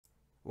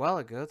while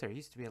ago, there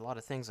used to be a lot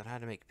of things on how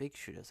to make big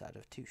shootas out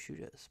of two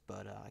shootas,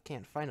 but I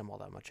can't find them all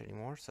that much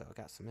anymore, so I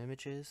got some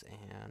images,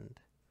 and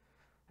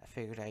I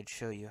figured I'd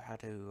show you how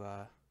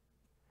to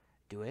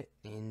do it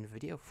in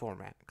video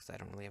format, because I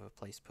don't really have a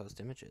place to post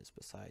images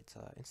besides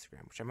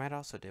Instagram, which I might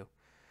also do.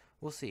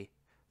 We'll see.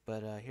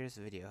 But here's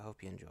the video. I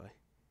hope you enjoy.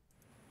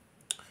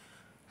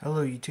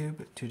 Hello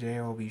YouTube, today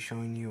I'll be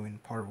showing you in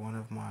part 1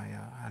 of my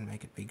how to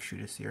make a big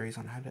shoota series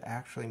on how to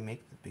actually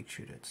make the big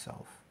shoota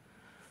itself.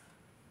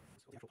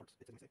 So the actual parts,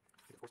 it's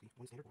of course the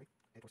one standard way,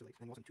 and of course the legs,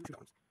 and also 2 shoot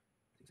arms.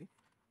 As you can see,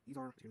 these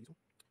are useful,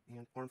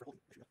 and arm for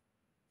holding the shoota.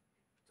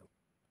 So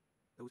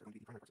those are going to be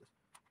the primary parts of this.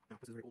 Now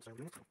this is a very old style of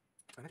doing it, so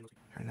I imagine those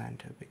turn that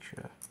into a big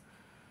shoota.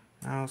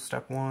 Now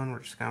step 1,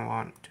 we're just going to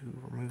want to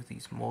remove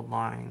these mold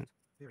lines.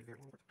 Very,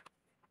 very long parts.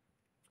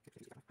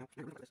 Now,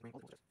 you're going to look at this, all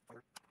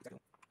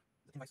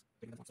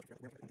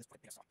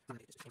the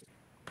mold fire, exactly.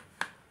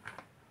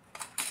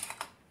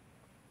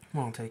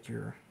 I'll take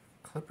your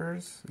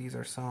clippers. These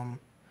are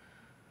some.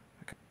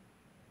 Okay.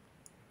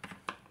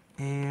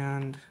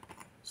 And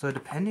so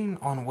depending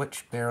on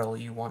which barrel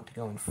you want to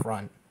go in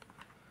front,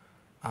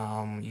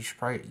 you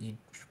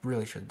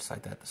really should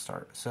decide that at the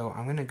start. So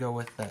I'm going to go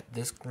with that.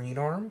 This green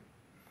arm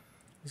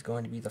is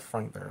going to be the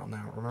front barrel.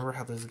 Now remember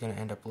how this is going to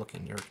end up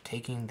looking. You're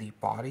taking the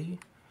body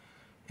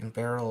and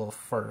barrel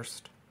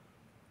first.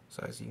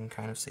 So as you can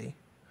kind of see.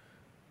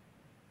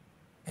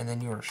 And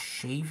then you are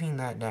shaving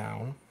that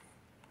down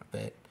a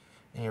bit,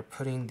 and you're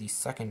putting the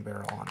second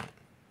barrel on it.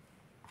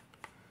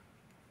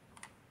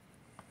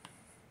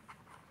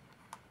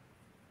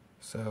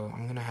 So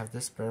I'm going to have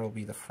this barrel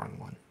be the front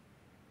one.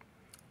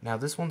 Now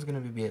this one's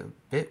going to be a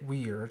bit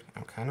weird.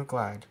 I'm kind of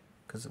glad,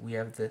 because we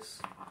have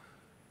this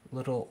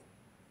little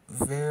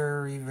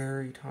very,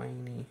 very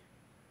tiny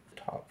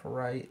top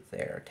right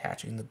there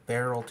attaching the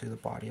barrel to the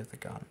body of the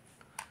gun.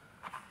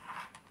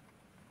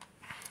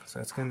 So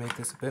it's going to make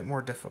this a bit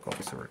more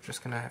difficult, so we're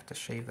just going to have to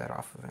shave that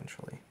off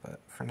eventually. But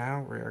for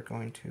now, we are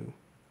going to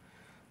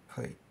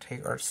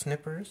take our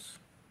snippers,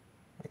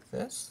 like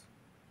this,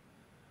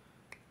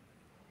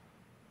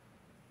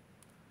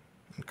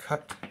 and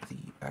cut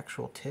the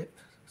actual tip,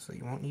 so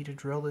you won't need to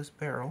drill this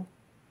barrel.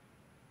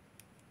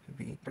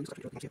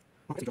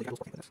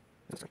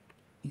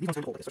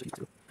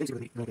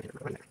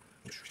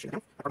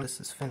 This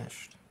is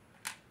finished.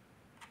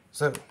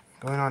 So,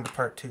 going on to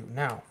part 2.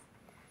 Now,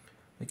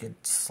 we could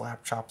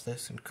slap chop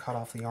this and cut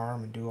off the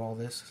arm and do all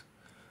this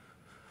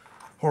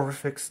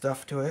horrific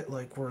stuff to it,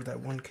 like we're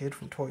that one kid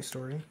from Toy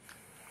Story.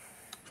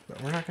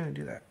 But we're not going to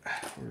do that.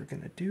 What we're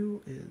going to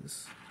do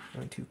is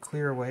going to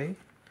clear away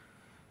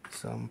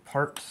some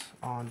parts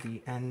on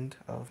the end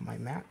of my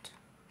mat.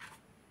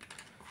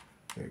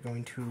 We're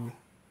going to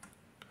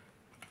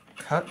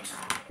cut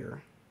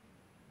here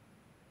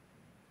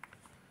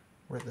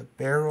where the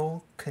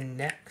barrel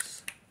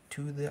connects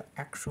to the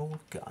actual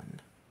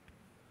gun.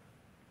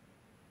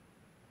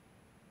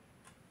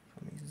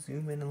 Let me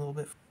zoom in a little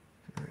bit.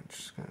 We're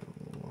just going to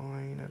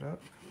line it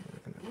up. We're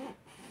going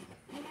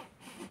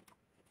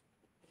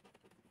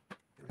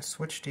to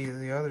switch to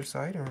the other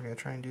side, and we're going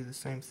to try and do the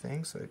same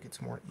thing so it gets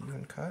more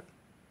even cut.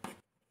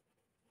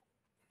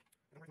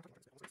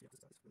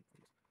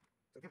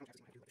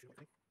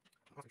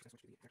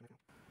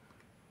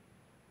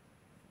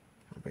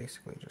 We're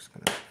basically just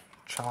going to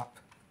chop.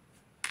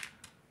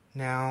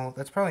 Now,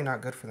 that's probably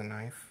not good for the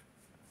knife.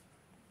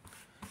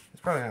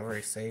 It's probably not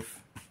very safe.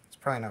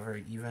 Probably not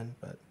very even,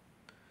 but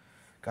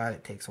God,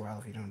 it takes a while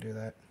if you don't do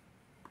that.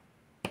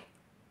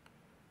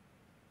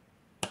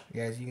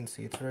 Yeah, as you can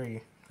see, it's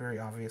very, very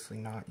obviously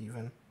not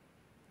even.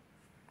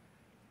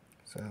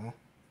 So,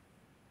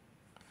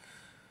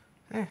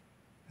 and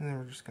then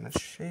we're just gonna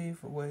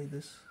shave away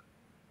this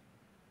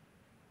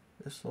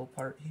little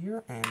part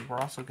here, and we're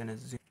also gonna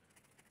zoom.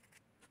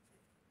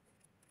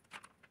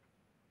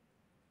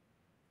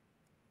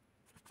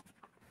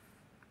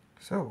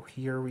 So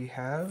here we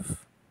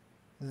have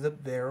the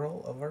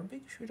barrel of our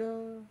big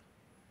shoota.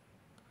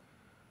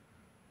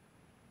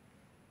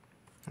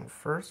 Now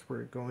first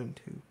we're going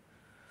to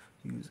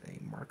use a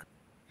marker,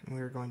 and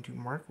we're going to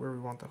mark where we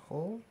want the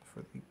hole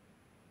for the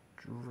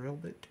drill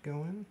bit to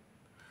go in.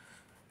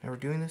 Now we're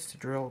doing this to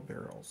drill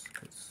barrels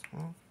because,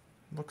 well,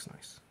 it looks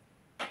nice.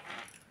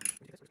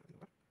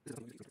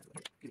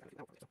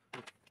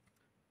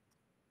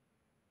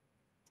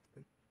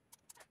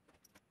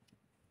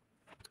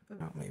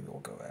 Oh, maybe we'll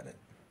go at it.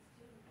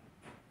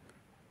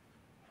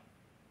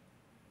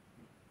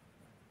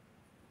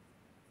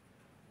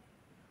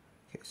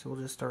 Okay, so we'll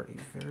just start a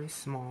very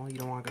small. You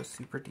don't want to go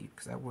super deep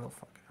because that will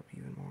fuck it up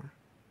even more.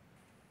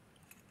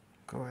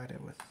 Go at it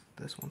with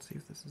this one, see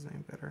if this is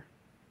any better.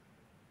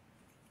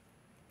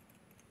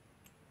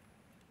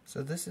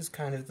 So this is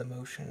kind of the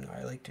motion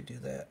I like to do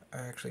that I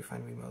actually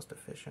find to be most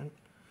efficient.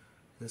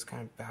 This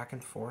kind of back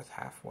and forth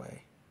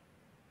halfway.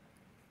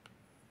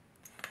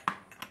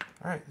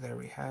 Alright, there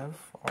we have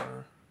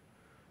our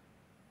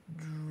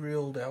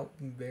drilled out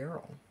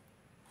barrel.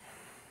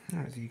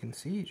 As you can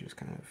see, you just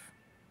kind of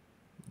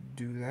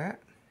do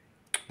that.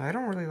 I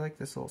don't really like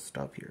this little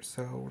stub here,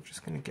 so we're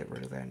just going to get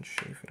rid of that and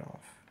shave it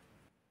off.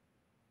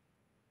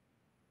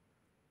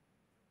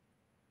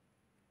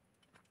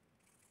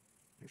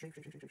 Shave.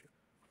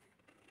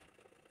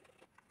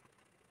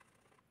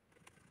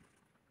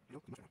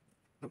 Nope, much enough.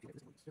 No, okay,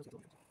 this is still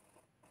got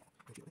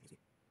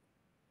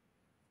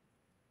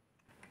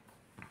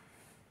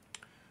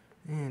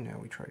and now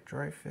we try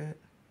dry fit,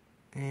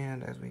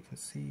 and as we can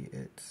see,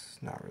 it's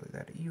not really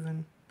that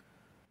even.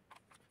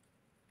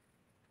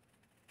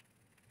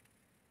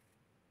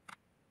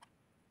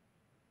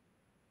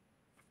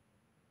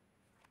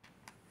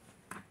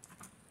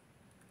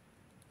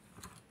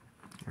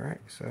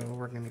 Alright, so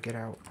we're going to get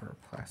out our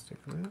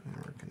plastic glue, and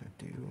we're going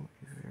to do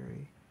a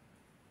very...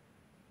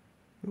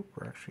 Oop,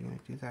 we're actually going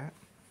to do that.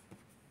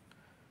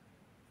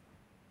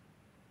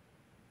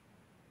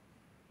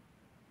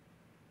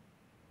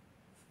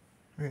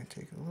 We're going to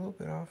take a little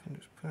bit off and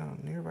just put it on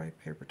a nearby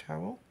paper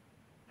towel.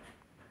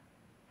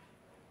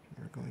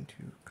 We're going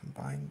to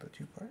combine the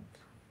two parts.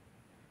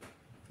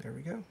 There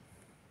we go.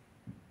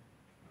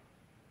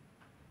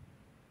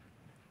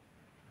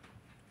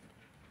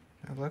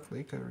 Now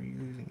luckily, because we're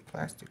using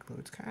plastic glue,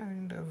 it's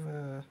kind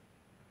of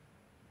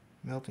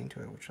melting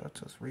to it, which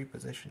lets us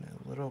reposition it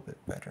a little bit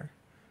better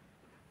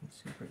than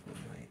super glue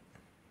might.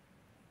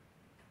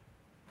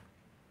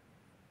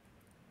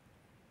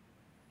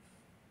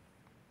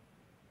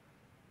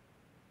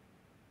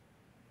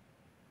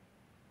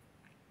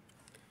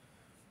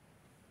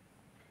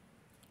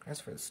 As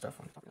for the stuff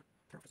on top,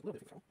 a little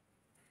bit of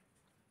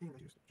and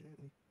just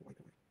gently wipe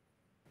away.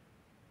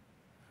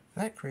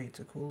 That creates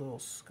a cool little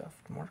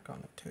scuffed mark on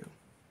it too.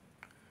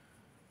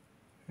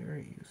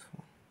 Very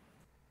useful.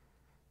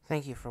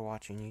 Thank you for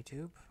watching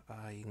YouTube.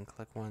 You can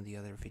click one of the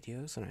other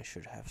videos, and I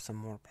should have some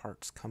more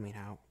parts coming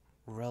out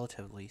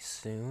relatively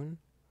soon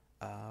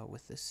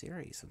with this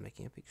series of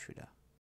making a big shooter.